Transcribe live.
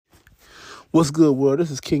What's good, world?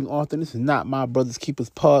 This is King Arthur. This is not My Brothers Keepers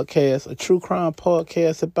podcast, a true crime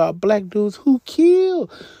podcast about black dudes who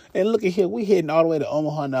kill. And look at here, we heading all the way to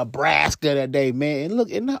Omaha, Nebraska that day, man. And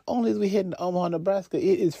look, and not only is we heading to Omaha, Nebraska,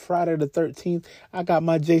 it is Friday the 13th. I got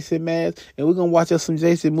my Justyn mask, and we're going to watch us some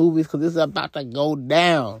Justyn movies because this is about to go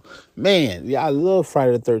down. Man, yeah, I love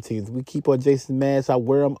Friday the 13th. We keep our Justyn masks. I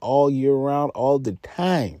wear them all year round, all the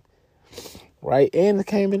time. Right? And it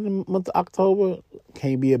came in the month of October.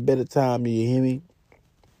 Can't be a better time, you hear me?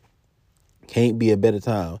 Can't be a better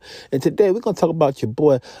time. And today we're going to talk about your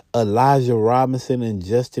boy Elijah Robinson and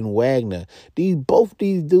Justyn Wagner. Both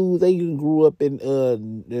these dudes, they grew up in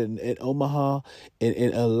Omaha. And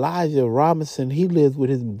Elijah Robinson, he lives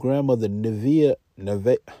with his grandmother, Nivea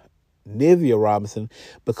Robinson,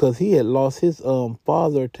 because he had lost his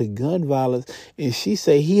father to gun violence, and she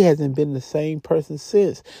say he hasn't been the same person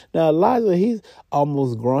since. Now Elijah, he's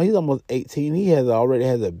almost grown. He's almost 18. He already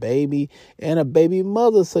has a baby and a baby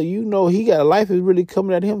mother. So he got life is really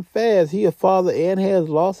coming at him fast. He a father and has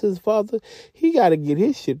lost his father. He got to get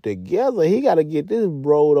his shit together. He got to get this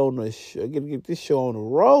road on the show. Get this show on the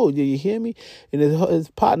road. You hear me? And his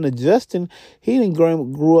partner Justyn, he didn't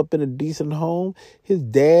grew up in a decent home. His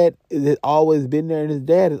dad has always been there, and his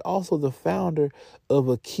dad is also the founder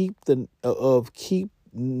of Keep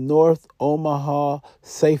North Omaha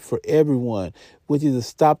Safe for Everyone, which is a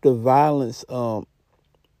stop the violence.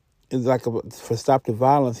 It's like for stop the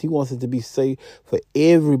violence. He wants it to be safe for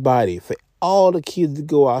everybody, for all the kids to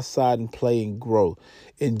go outside and play and grow.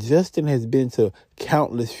 And Justyn has been to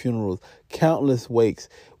countless funerals, countless wakes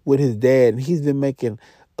with his dad, and he's been making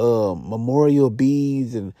memorial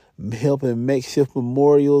beads and helping makeshift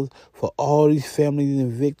memorials for all these families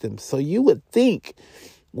and victims. So you would think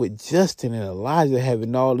with Justyn and Elijah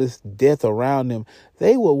having all this death around them,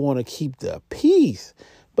 they would want to keep the peace.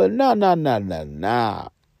 But nah.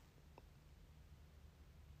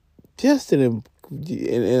 Justyn and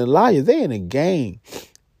Elijah, they in a gang,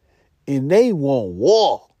 and they want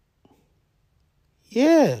war.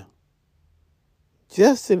 Yeah.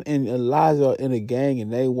 Justyn and Elijah are in a gang,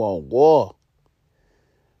 and they want war.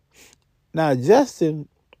 Now, Justyn,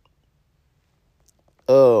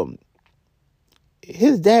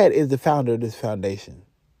 his dad is the founder of this foundation.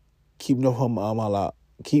 Keep North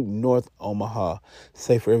Omaha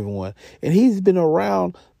Safe for Everyone. And he's been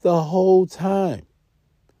around the whole time.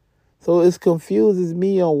 So it confuses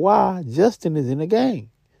me on why Justyn is in a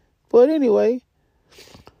gang. But anyway,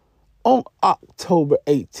 on October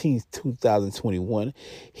 18th, 2021,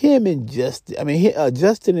 him and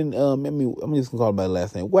Justyn and I'm just gonna call him by the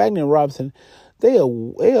last name, Wagner and Robinson, they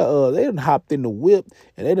done hopped in the whip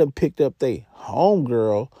and they done picked up their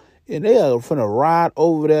homegirl, and they are finna ride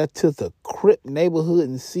over there to the Crip neighborhood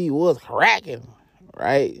and see what's cracking,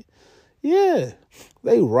 right? Yeah,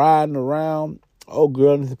 they riding around. Old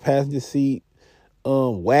girl in the passenger seat.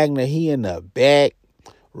 Wagner, he in the back.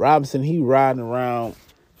 Robinson, he riding around.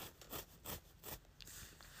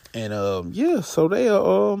 And so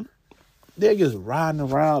they're just riding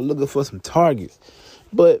around looking for some targets.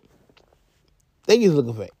 But they just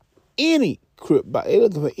looking for any Crip. They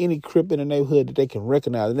looking for any Crip in the neighborhood that they can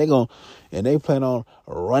recognize. And they plan on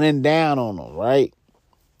running down on them, right?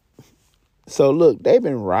 So look, they've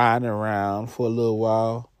been riding around for a little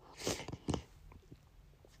while.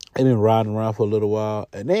 And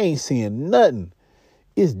they ain't seeing nothing.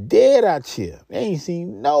 It's dead out here. They ain't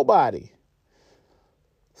seen nobody.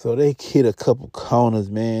 So they hit a couple corners,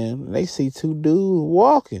 man. And they see two dudes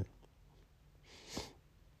walking.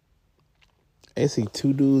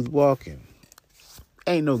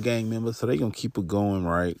 Ain't no gang members, so they gonna keep it going,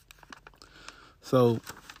 right? So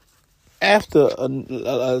after a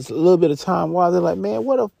little bit of time, while they're like, man,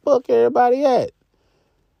 where the fuck everybody at?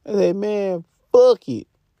 They say, man, fuck it.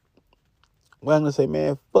 Wagner say,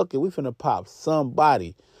 man, fuck it. We finna pop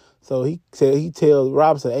somebody. So he tells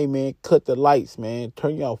Robinson, hey, man, cut the lights, man.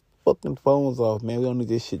 Turn y'all fucking phones off, man. We don't need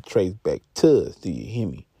this shit traced back to us. Do you hear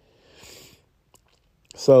me?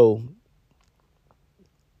 So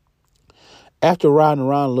after riding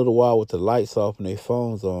around a little while with the lights off and their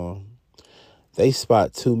phones on, they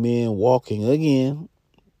spot two men walking again.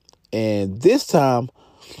 And this time,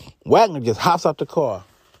 Wagner just hops out the car,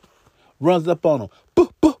 runs up on them.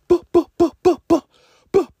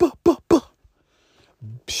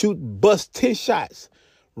 Bust 10 shots.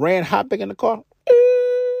 Ran hot back in the car.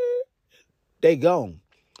 They gone.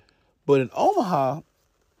 But in Omaha,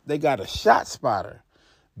 they got a shot spotter.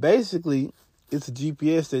 Basically, it's a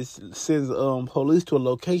GPS that sends police to a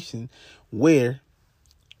location where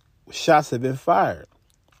shots have been fired.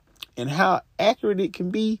 And how accurate it can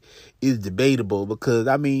be is debatable because,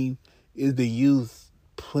 it's been used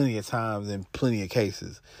plenty of times in plenty of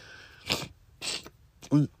cases.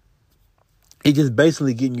 It's just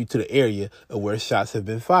basically getting you to the area of where shots have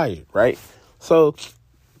been fired, right? So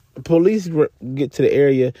police get to the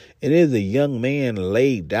area, and there's a young man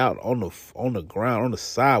laid out on the ground, on the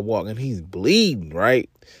sidewalk, and he's bleeding, right?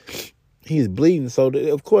 He's bleeding. So,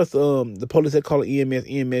 of course, the police that call it EMS.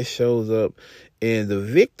 EMS shows up, and the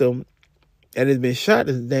victim that has been shot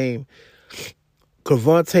is named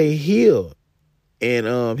Cavante Hill.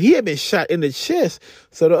 And he had been shot in the chest.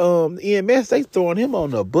 So the EMS, they throwing him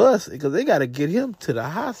on the bus because they got to get him to the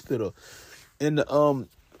hospital. And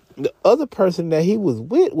the other person that he was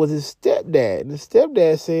with was his stepdad. And the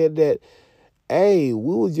stepdad said that, hey,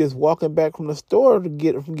 we was just walking back from the store to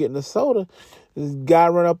getting a soda. This guy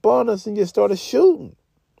ran up on us and just started shooting.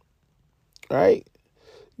 Right?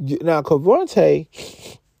 Now, Cavante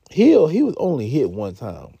Hill, he was only hit one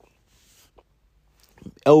time.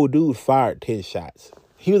 Old dude fired 10 shots.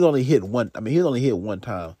 He was only hit one time. Because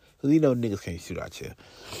you know niggas can't shoot out here.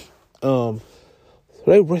 So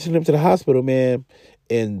they rushing him to the hospital, man.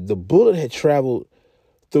 And the bullet had traveled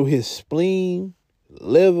through his spleen,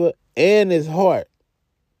 liver, and his heart.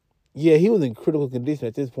 Yeah, he was in critical condition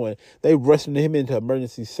at this point. They rushing him into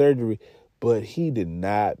emergency surgery, but he did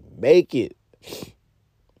not make it.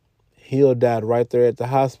 Hill died right there at the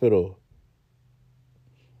hospital.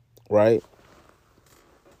 Right?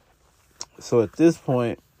 So at this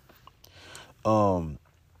point, Hill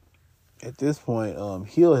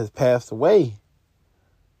has passed away.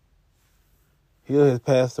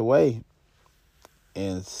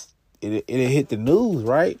 And it hit the news,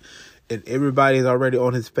 right? And everybody's already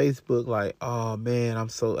on his Facebook like, oh man, I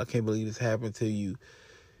can't believe this happened to you.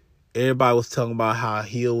 Everybody was talking about how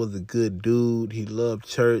Hill was a good dude. He loved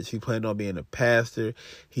church. He planned on being a pastor.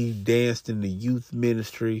 He danced in the youth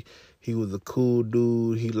ministry. He was a cool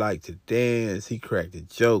dude. He liked to dance. He cracked the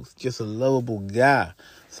jokes. Just a lovable guy.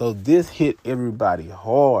 So this hit everybody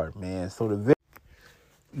hard, man. So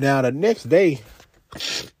now the next day,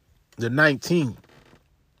 the 19th,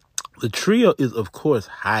 the trio is, of course,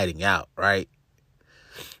 hiding out, right?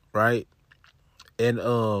 Right? And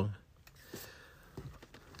the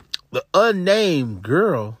unnamed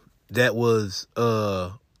girl that was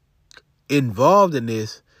involved in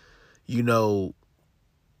this,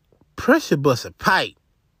 pressure bust a pipe.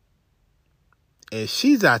 And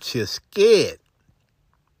she's out here scared.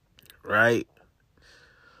 Right?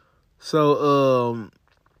 So,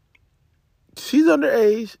 she's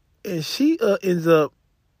underage, and she ends up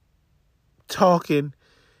talking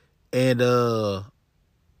and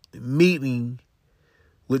meeting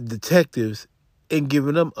with detectives and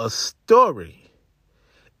giving them a story.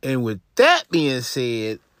 And with that being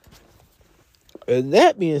said,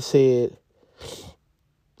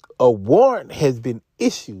 a warrant has been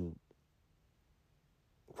issued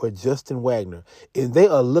for Justyn Wagner. And they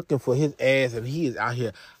are looking for his ass, and he is out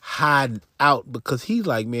here hiding out because he's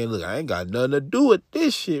like, man, look, I ain't got nothing to do with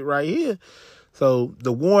this shit right here. So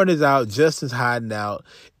the warrant is out. Justyn's hiding out.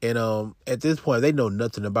 And at this point, they know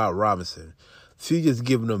nothing about Robinson. She's just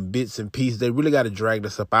giving them bits and pieces. They really got to drag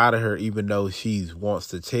this up out of her, even though she wants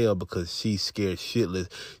to tell because she's scared shitless.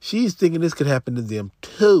 She's thinking this could happen to them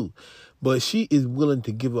too. But she is willing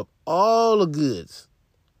to give up all the goods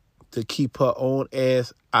to keep her own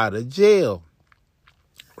ass out of jail.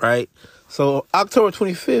 Right? So October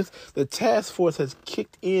 25th, the task force has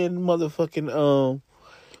kicked in motherfucking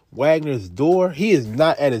Wagner's door. He is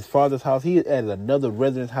not at his father's house. He is at another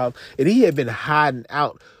resident's house. And he had been hiding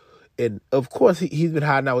out. And of course, he's been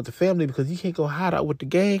hiding out with the family because he can't go hide out with the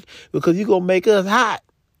gang because you're going to make us hot.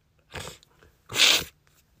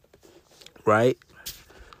 Right?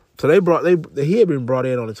 So he had been brought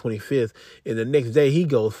in on the 25th, and the next day he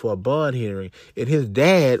goes for a bond hearing. And his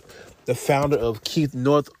dad, the founder of Keith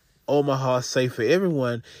North Omaha Safe for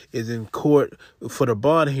Everyone, is in court for the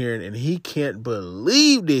bond hearing, and he can't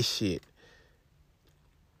believe this shit.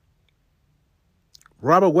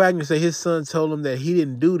 Robert Wagner said his son told him that he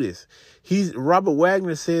didn't do this. Robert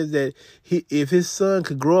Wagner says that if his son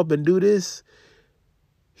could grow up and do this,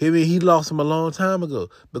 he lost him a long time ago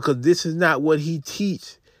because this is not what he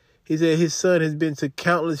teach. He said his son has been to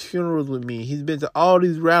countless funerals with me. He's been to all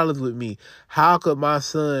these rallies with me. How could my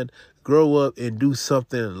son grow up and do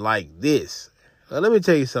something like this? Let me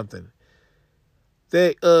tell you something.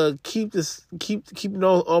 That keep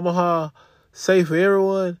Omaha safe for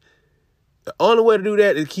everyone. The only way to do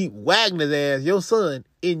that is keep Wagner's ass, your son,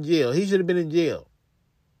 in jail. He should have been in jail.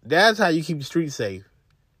 That's how you keep the street safe.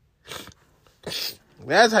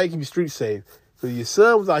 That's how you keep the street safe. Because your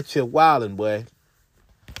son was out here wilding, boy.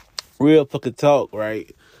 Real fucking talk,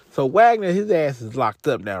 right? So Wagner, his ass is locked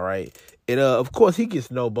up now, right? And of course he gets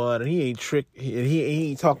no bond, and he ain't he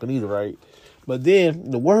ain't talking either, right? But then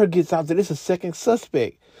the word gets out that it's a second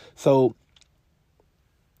suspect. So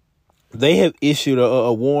they have issued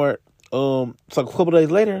a warrant. So a couple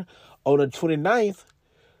days later, on the 29th,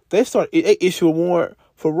 they issue a warrant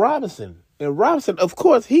for Robinson. And Robinson, of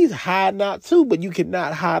course, he's hiding out too, but you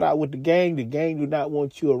cannot hide out with the gang. The gang do not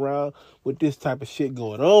want you around with this type of shit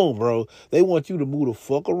going on, bro. They want you to move the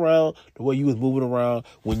fuck around the way you was moving around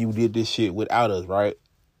when you did this shit without us, right?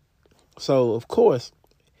 So, of course,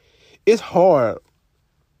 it's hard.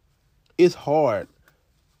 It's hard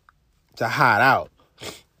to hide out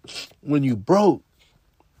when you broke.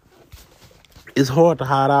 It's hard to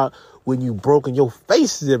hide out when you broke and your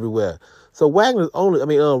face is everywhere. So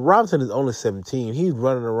Robinson is only 17. He's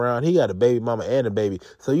running around. He got a baby mama and a baby.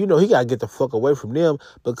 So, he got to get the fuck away from them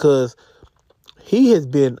because he has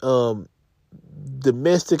been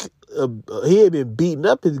domestic. He had been beating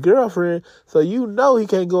up his girlfriend. So, he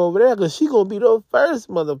can't go over there because she going to be the first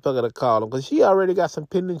motherfucker to call him because she already got some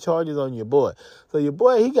pending charges on your boy. So, your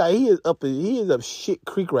boy, he is up shit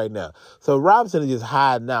creek right now. So, Robinson is just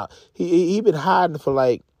hiding out. He been hiding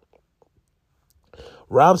for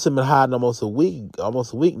Robinson been hiding almost a week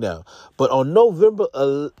now. But on November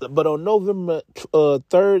 3rd,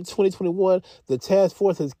 2021, the task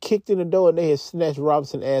force has kicked in the door and they have snatched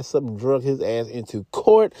Robinson's ass up and drug his ass into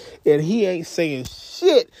court. And he ain't saying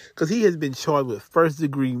shit because he has been charged with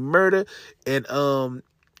first-degree murder. And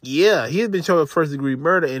he has been charged with first-degree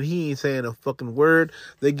murder and he ain't saying a fucking word.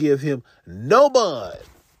 They give him no bond.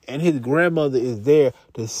 And his grandmother is there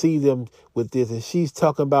to see them with this. And she's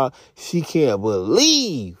talking about she can't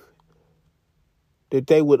believe that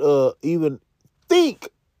they would even think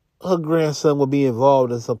her grandson would be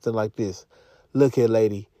involved in something like this. Look here,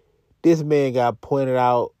 lady. This man got pointed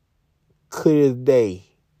out clear as day.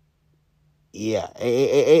 Yeah.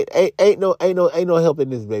 Ain't no help in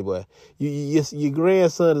this, baby boy. Your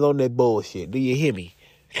grandson is on that bullshit. Do you hear me?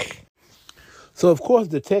 So, of course,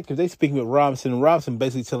 detectives, they speaking with Robinson, and Robinson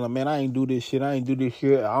basically telling him, man, I ain't do this shit. I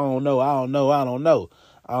don't know.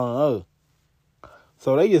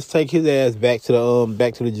 So they just take his ass back to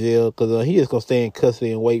the jail because he just gonna stay in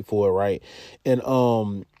custody and wait for it, right? And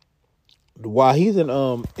while he's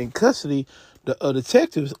in custody, the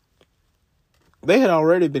detectives, they had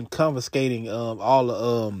already been confiscating all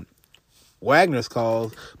the Wagner's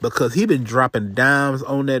calls because he been dropping dimes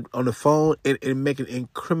on the phone and making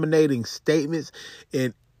incriminating statements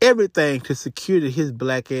and everything to secure that his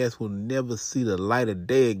black ass will never see the light of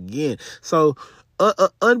day again. So,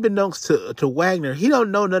 unbeknownst to Wagner, he don't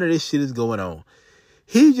know none of this shit is going on.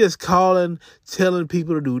 He just calling, telling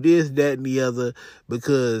people to do this, that, and the other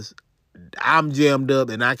because I'm jammed up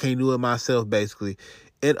and I can't do it myself, basically.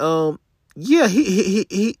 And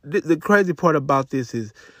the crazy part about this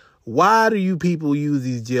is, why do you people use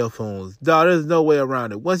these jail phones? Dawg, there's no way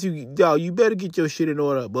around it. You better get your shit in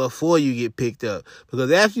order before you get picked up.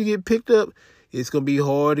 Because after you get picked up, it's going to be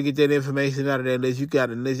hard to get that information out of there unless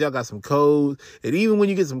y'all got some codes. And even when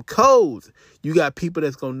you get some codes, you got people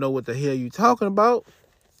that's going to know what the hell you talking about.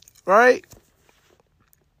 Right?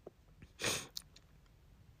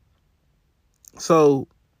 So,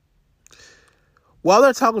 while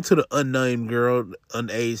they're talking to the unnamed girl,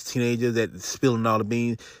 underage teenager that's spilling all the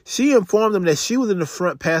beans, she informed them that she was in the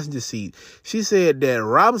front passenger seat. She said that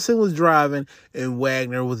Robinson was driving and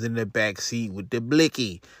Wagner was in the back seat with the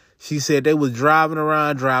blicky. She said they was driving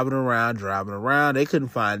around. They couldn't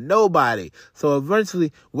find nobody. So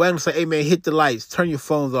eventually, Wagner said, hey, man, hit the lights. Turn your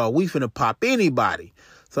phones off. We finna pop anybody.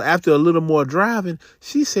 So after a little more driving,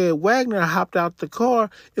 she said Wagner hopped out the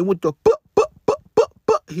car and with the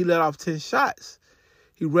he let off 10 shots.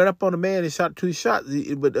 He ran up on the man and shot 2 shots,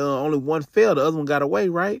 but only one fell. The other one got away,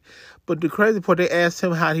 right? But the crazy part, they asked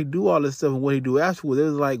him how he do all this stuff and what he do afterwards. It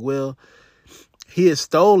was like, well, he had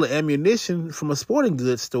stolen ammunition from a sporting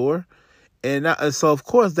goods store. And so, of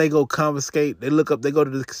course, they go confiscate. They go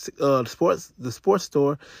to the sports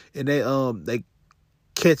store, and they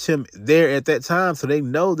catch him there at that time. So they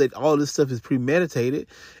know that all this stuff is premeditated.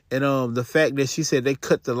 And the fact that she said they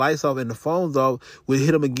cut the lights off and the phones off would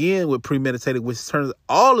hit him again with premeditated, which turns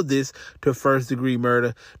all of this to first-degree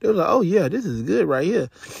murder. They were like, oh, yeah, this is good right here.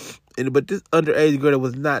 But this underage girl that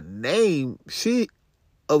was not named,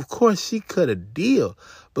 of course, she cut a deal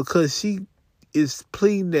because she is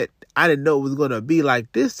pleading that I didn't know it was going to be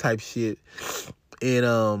like this type shit.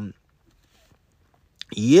 And,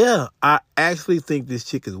 I actually think this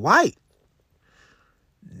chick is white.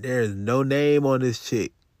 There's no name on this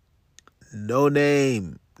chick. No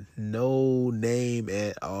name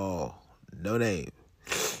at all. No name.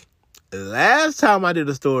 Last time I did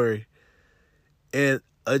a story, and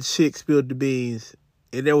a chick spilled the beans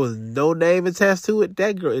and there was no name attached to it,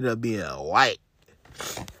 that girl ended up being white.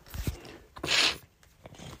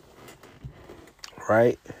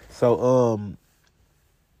 Right? So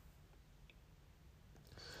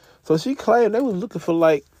she claimed they was looking for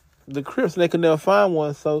like the Crips and they could never find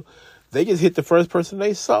one, so they just hit the first person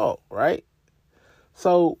they saw, right?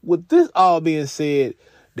 So with this all being said,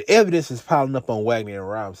 the evidence is piling up on Wagner and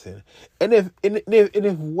Robinson. And if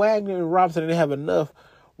Wagner and Robinson didn't have enough,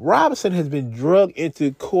 Robinson has been drugged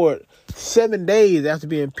into court 7 days after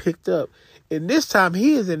being picked up. And this time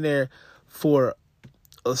he is in there for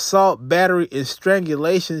assault, battery, and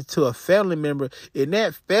strangulation to a family member. And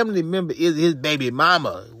that family member is his baby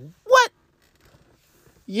mama. What?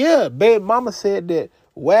 Yeah, baby mama said that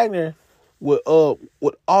Wagner would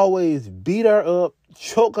always beat her up,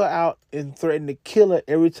 choke her out, and threaten to kill her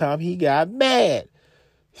every time he got mad.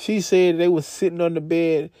 She said they was sitting on the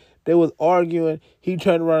bed, they was arguing. He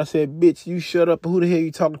turned around and said, "Bitch, you shut up. Who the hell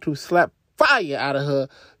you talking to?" Slapped fire out of her,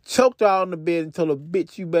 choked her out on the bed and told her,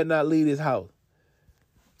 "Bitch, you better not leave this house."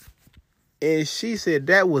 And she said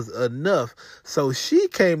that was enough. So she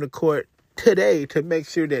came to court today to make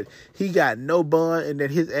sure that he got no bond and that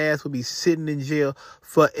his ass will be sitting in jail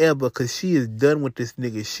forever because she is done with this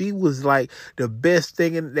nigga. She was like, the best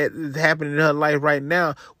thing that is happening in her life right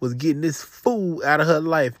now was getting this fool out of her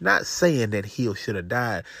life. Not saying that he should have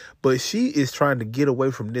died, but she is trying to get away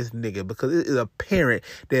from this nigga because it is apparent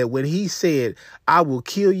that when he said, "I will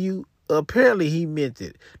kill you," apparently he meant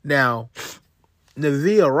it. Now,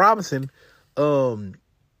 Neville Robinson,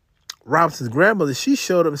 Robinson's grandmother, she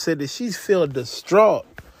showed up and said that she's feeling distraught.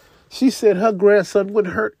 She said her grandson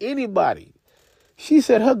wouldn't hurt anybody. She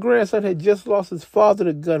said her grandson had just lost his father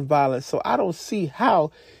to gun violence, so I don't see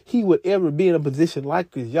how he would ever be in a position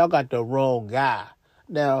like this. Y'all got the wrong guy.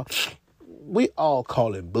 Now, we all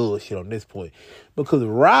call it bullshit on this point because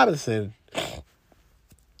Robinson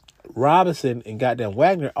and goddamn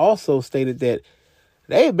Wagner also stated that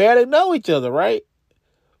they barely know each other, right?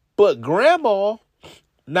 But grandma,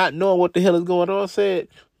 not knowing what the hell is going on, said,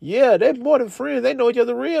 yeah, they're more than friends. They know each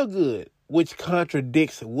other real good, which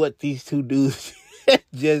contradicts what these two dudes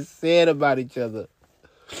just said about each other,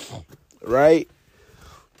 right?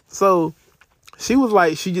 So she was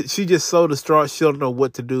like, she just so distraught, she don't know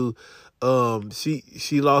what to do.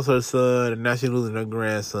 She lost her son, and now she's losing her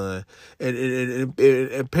grandson, and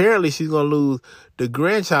apparently she's gonna lose the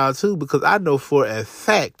grandchild too, because I know for a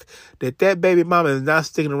fact that baby mama is not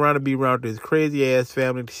sticking around to be around this crazy ass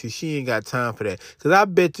family. She ain't got time for that. Because I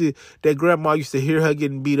bet you that grandma used to hear her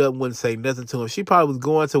getting beat up and wouldn't say nothing to him. She probably was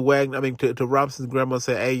going to Wagner, to Robinson's grandma and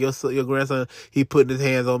say, "Hey, your grandson, he putting his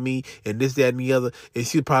hands on me and this, that, and the other." And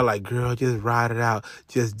she probably like, "Girl, just ride it out.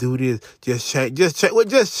 Just do this. Just change. Well,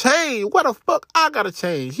 just change. What the fuck? I gotta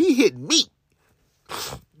change. He hit me."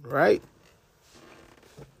 Right?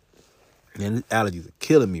 Man, these allergies are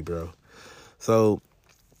killing me, bro. So,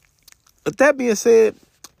 with that being said,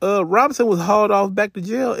 Robinson was hauled off back to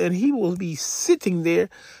jail, and he will be sitting there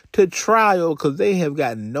to trial because they have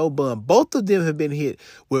gotten no bond. Both of them have been hit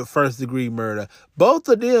with first-degree murder. Both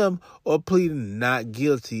of them are pleading not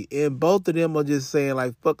guilty, and both of them are just saying,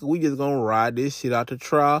 like, fuck it, we just gonna ride this shit out to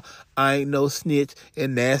trial. I ain't no snitch,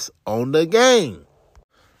 and that's on the game.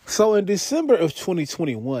 So in December of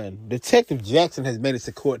 2021, Detective Jackson has made it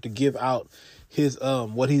to court to give out his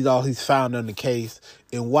what he's found on the case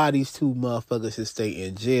and why these two motherfuckers should stay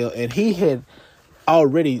in jail. And he had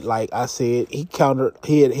already, like I said, he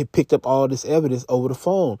picked up all this evidence over the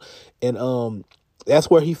phone. And that's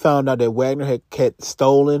where he found out that Wagner had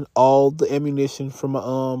stolen all the ammunition from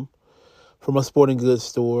a sporting goods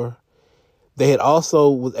store. They had also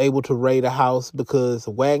was able to raid a house because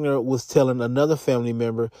Wagner was telling another family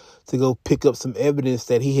member to go pick up some evidence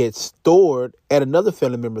that he had stored at another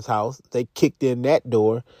family member's house. They kicked in that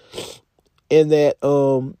door, and that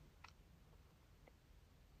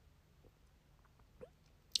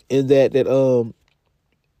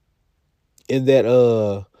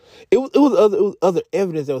it was other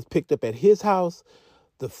evidence that was picked up at his house,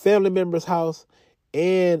 the family member's house,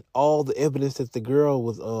 and all the evidence that the girl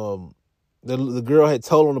was the girl had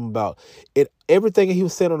told on him about. Everything he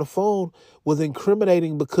was saying on the phone was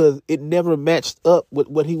incriminating because it never matched up with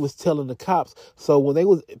what he was telling the cops. So when they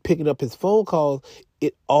was picking up his phone calls,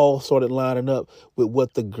 it all started lining up with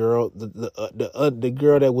what the girl, the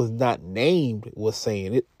girl that was not named, was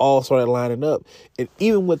saying. It all started lining up, and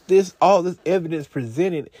even with all this evidence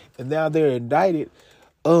presented, and now they're indicted,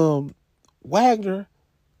 Wagner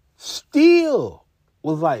still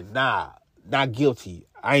was like, nah, not guilty.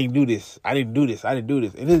 I ain't do this. I didn't do this. I didn't do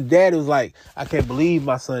this. And his dad was like, I can't believe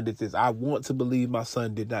my son did this. I want to believe my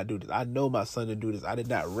son did not do this. I know my son didn't do this. I did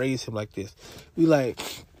not raise him like this. We like,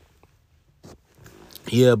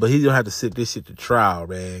 yeah, but he's going to have to sit this shit to trial,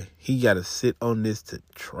 man. He got to sit on this to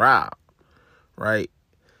trial, right?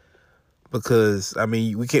 Because, I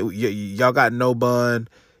mean, we can't. Y'all got no bond.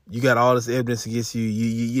 You got all this evidence against you.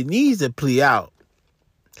 You need to plea out.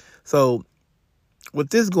 So, with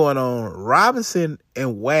this going on, Robinson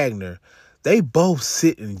and Wagner, they both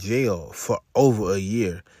sit in jail for over a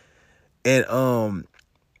year. And,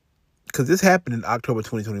 because this happened in October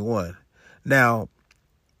 2021. Now,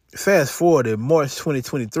 fast forward in March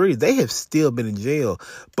 2023, they have still been in jail.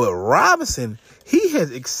 But Robinson, he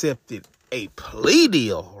has accepted a plea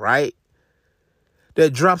deal, right?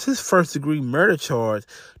 That drops his first-degree murder charge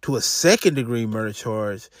to a second-degree murder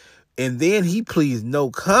charge. And then he pleads no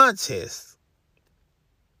contest,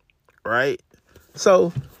 right?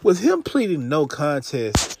 So, with him pleading no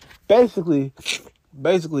contest, basically,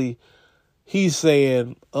 he's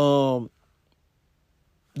saying,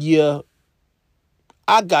 yeah,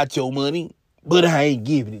 I got your money, but I ain't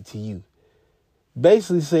giving it to you.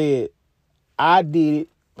 Basically said, I did it,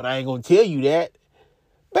 but I ain't gonna tell you that.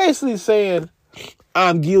 Basically saying,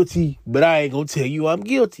 I'm guilty, but I ain't gonna tell you I'm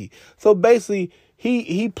guilty. So basically,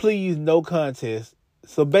 he pleads no contest.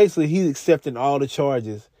 So basically, he's accepting all the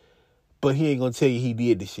charges, but he ain't gonna tell you he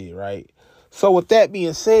did the shit, right? So with that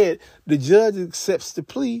being said, the judge accepts the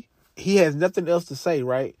plea. He has nothing else to say,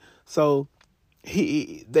 right? So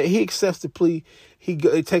he accepts the plea.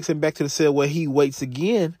 It takes him back to the cell where he waits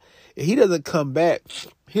again. And he doesn't come back.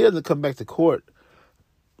 He doesn't come back to court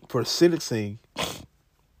for sentencing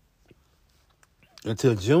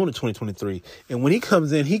until June of 2023. And when he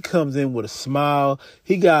comes in with a smile.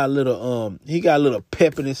 He got a little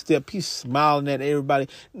pep in his step. He's smiling at everybody,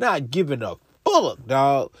 not giving a fuck,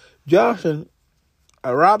 dog. Justyn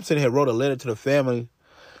Robinson had wrote a letter to the family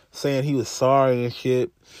saying he was sorry and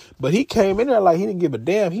shit. But he came in there like he didn't give a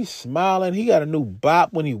damn. He's smiling. He got a new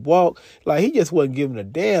bop when he walked. Like he just wasn't giving a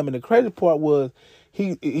damn. And the crazy part was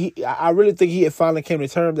I really think he had finally came to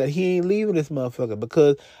terms that he ain't leaving this motherfucker,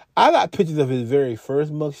 because I got pictures of his very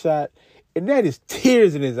first mugshot, and that is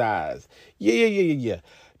tears in his eyes. Yeah.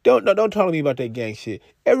 Don't talk to me about that gang shit.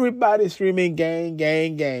 Everybody screaming gang,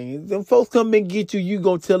 gang, gang. Them folks come and get you, you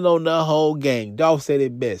gonna tell on the whole gang. Dolph said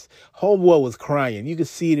it best. Homeboy was crying. You could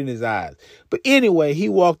see it in his eyes. But anyway, he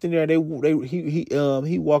walked in there.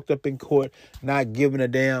 He walked up in court, not giving a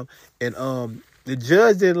damn, and the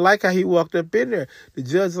judge didn't like how he walked up in there. The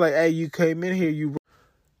judge was like, hey, you came in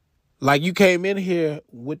here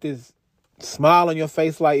with this smile on your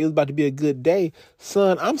face like it was about to be a good day.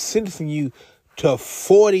 Son, I'm sentencing you to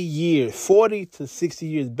 40 to 60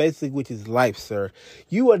 years, basically, which is life, sir.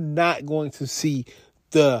 You are not going to see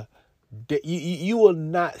you will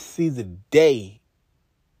not see the day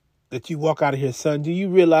that you walk out of here, son. Do you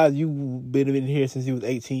realize you've been in here since you was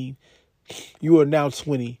 18? You are now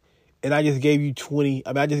 20. And I just gave you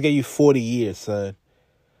 40 years, son.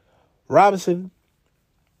 Robinson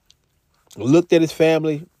looked at his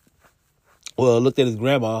family, looked at his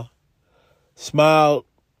grandma, smiled,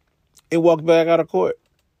 and walked back out of court.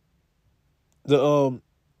 The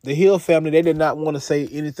Hill family, they did not want to say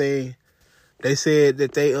anything. They said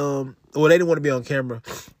that they didn't want to be on camera.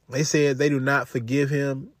 They said they do not forgive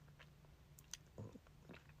him.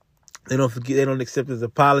 They don't accept his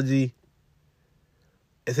apology.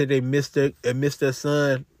 They said they missed their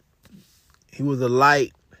son. He was a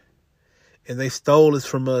light. And they stole this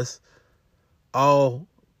from us all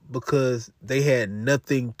because they had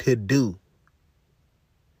nothing to do.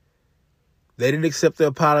 They didn't accept their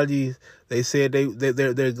apologies. They said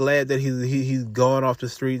they're glad that he's gone off the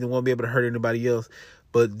streets and won't be able to hurt anybody else.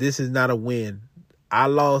 But this is not a win.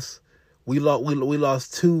 We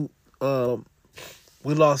lost two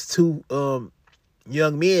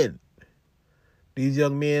young men. These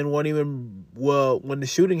young men weren't even, when the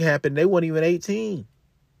shooting happened, they weren't even 18.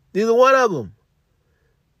 Neither one of them.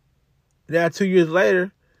 Now, 2 years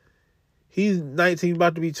later, he's 19,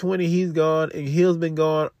 about to be 20. He's gone, and Hill's been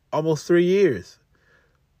gone almost 3 years.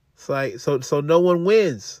 It's like, so no one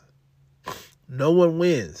wins. No one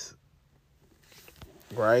wins.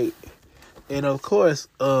 Right? And of course,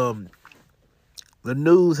 the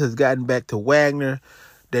news has gotten back to Wagner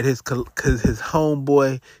that his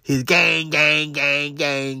homeboy, his gang,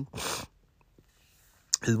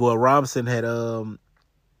 his boy Robinson had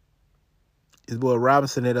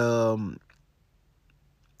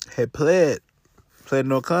pled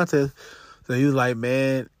no contest. So he was like,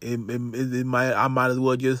 man, I might as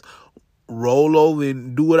well just roll over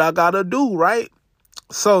and do what I gotta do, right?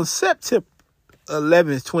 So September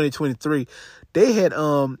 11th, 2023, they had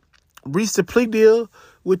reached a plea deal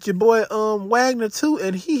with your boy Wagner too,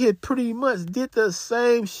 and he had pretty much did the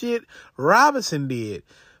same shit Robinson did.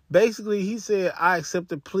 Basically, he said, I accept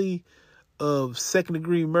the plea of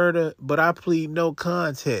second-degree murder, but I plead no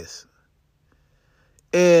contest.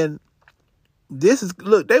 And this is,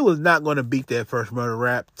 look, they was not going to beat that first murder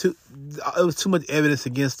rap. It was too much evidence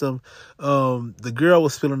against them. The girl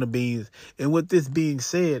was spilling the beans. And with this being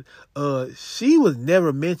said, she was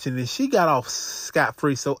never mentioned and she got off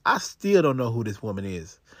scot-free. So I still don't know who this woman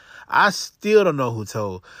is. I still don't know who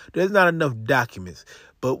told. There's not enough documents.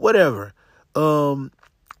 But whatever.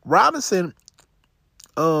 Robinson,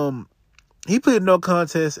 he pleaded no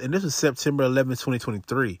contest, and this was September 11th,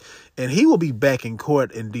 2023. And he will be back in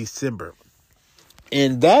court in December.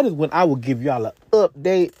 And that is when I will give y'all an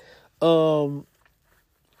update on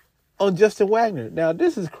Justyn Wagner. Now,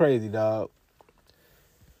 this is crazy, dog.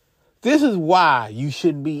 This is why you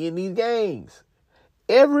shouldn't be in these gangs.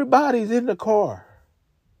 Everybody's in the car.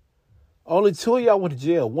 Only 2 of y'all went to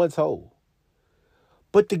jail. One told.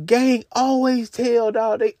 But the gang always tell,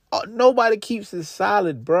 dog. Nobody keeps it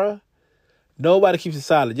silent, bruh. Nobody keeps it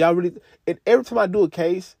silent. Y'all really... And every time I do a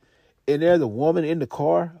case and there's a woman in the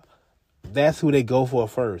car... That's who they go for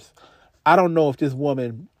first. I don't know if this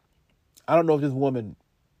woman,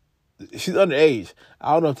 she's underage.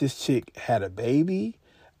 I don't know if this chick had a baby.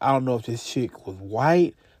 I don't know if this chick was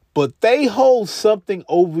white. But they hold something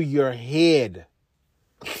over your head.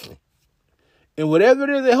 And whatever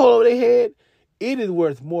it is they hold over their head, it is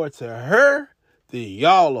worth more to her than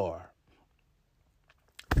y'all are.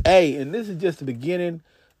 Hey, and this is just the beginning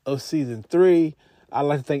of season 3. I'd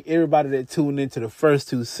like to thank everybody that tuned into the first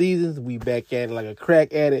 2 seasons. We back at it like a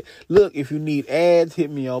crack at it. Look, if you need ads, hit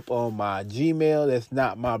me up on my Gmail. That's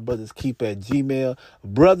not my brother's keeper at Gmail.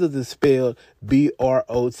 Brothers is spelled B-R-O-T-H-A-Z.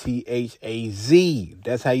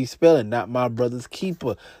 That's how you spell it, not my brother's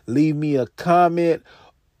keeper. Leave me a comment,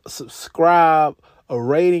 subscribe, a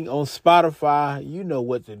rating on Spotify. You know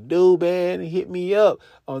what to do, man. Hit me up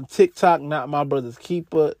on TikTok, not my brother's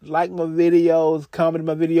keeper. Like my videos, comment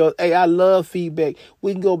my videos. Hey, I love feedback.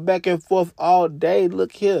 We can go back and forth all day.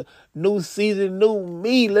 Look here. New season, new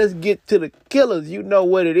me. Let's get to the killers. You know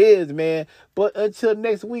what it is, man. But until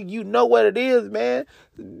next week, you know what it is, man.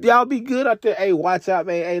 Y'all be good out there. Hey, watch out,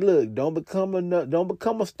 man. Hey, look, don't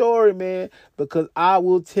become a story, man, because I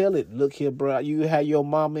will tell it. Look here, bro. You had your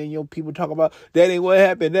mama and your people talk about that ain't what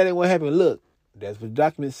happened. That ain't what happened. Look, that's what the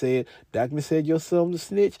document said. Document said your son was a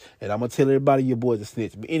snitch, and I'm gonna tell everybody your boy's a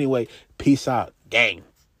snitch. But anyway, peace out, gang.